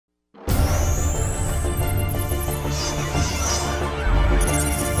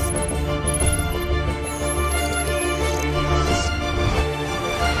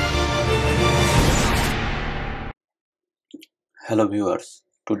Hello viewers,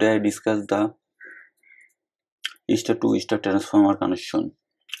 today I discuss the star to star transformer connection,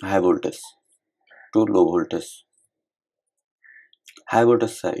 high voltage to low voltage. High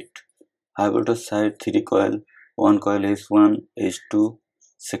voltage side 3 coil, one coil S1, S2,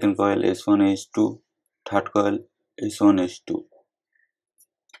 second coil S1, S2, third coil S1, S2.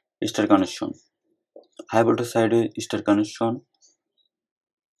 Star connection. High voltage side star connection,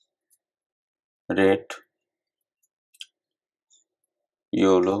 red,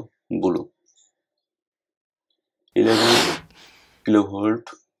 yellow, blue. 11 kilovolt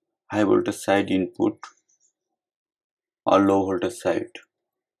high voltage side input or low voltage side.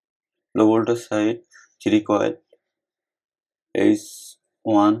 Low voltage side 3 coil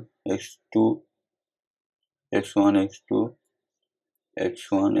X1, X2, X1, X2,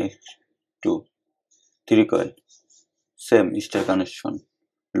 X1, X2, 3 coil. Same star connection.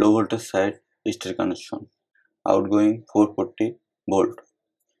 Low voltage side star connection. Outgoing 440 volt.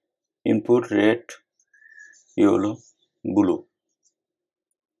 Input red, yellow, blue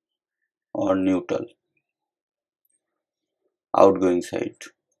or neutral. Outgoing side.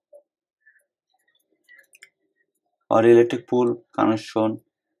 Or electric pole connection,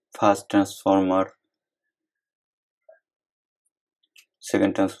 first transformer,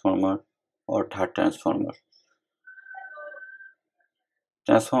 second transformer or third transformer.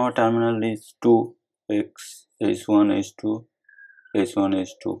 Transformer terminal is 2 X H1 H2 H1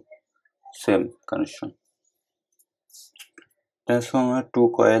 H2, same connection. Transformer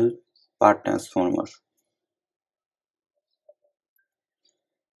 2 coil part transformer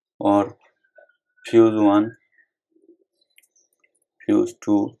or fuse 1, fuse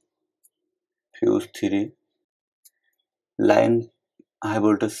 2, fuse 3. Line high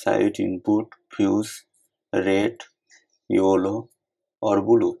voltage side input fuse red, yellow or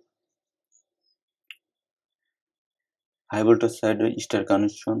blue. High voltage side star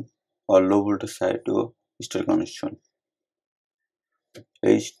connection or low voltage side to star connection.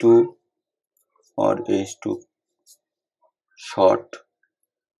 H2 or H2 short,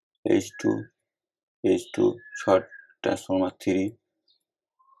 H2 H2 short transformer 3.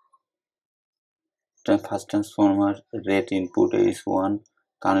 First transformer red input is 1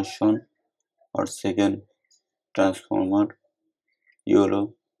 connection or second transformer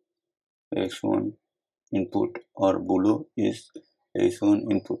yellow X1 input or blue is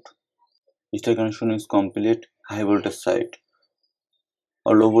H1 input. Star connection is complete. High voltage side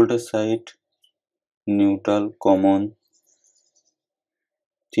or low voltage side neutral common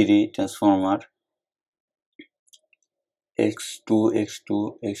 3 transformer X2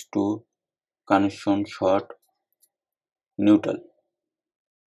 X2 X2 connection short neutral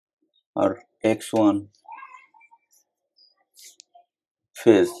or X1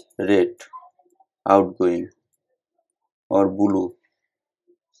 phase red outgoing or blue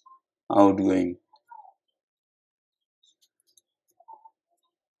outgoing,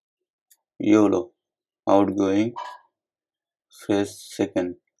 yellow outgoing phase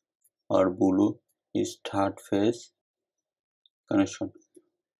second or blue is third phase connection.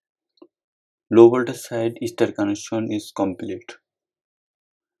 Low voltage side star connection is complete,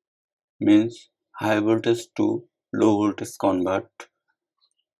 means high voltage to low voltage convert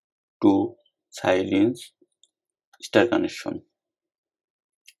to silence star connection.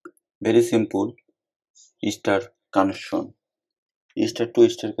 Very simple star connection. Star to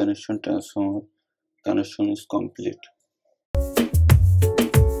star connection transformer connection is complete.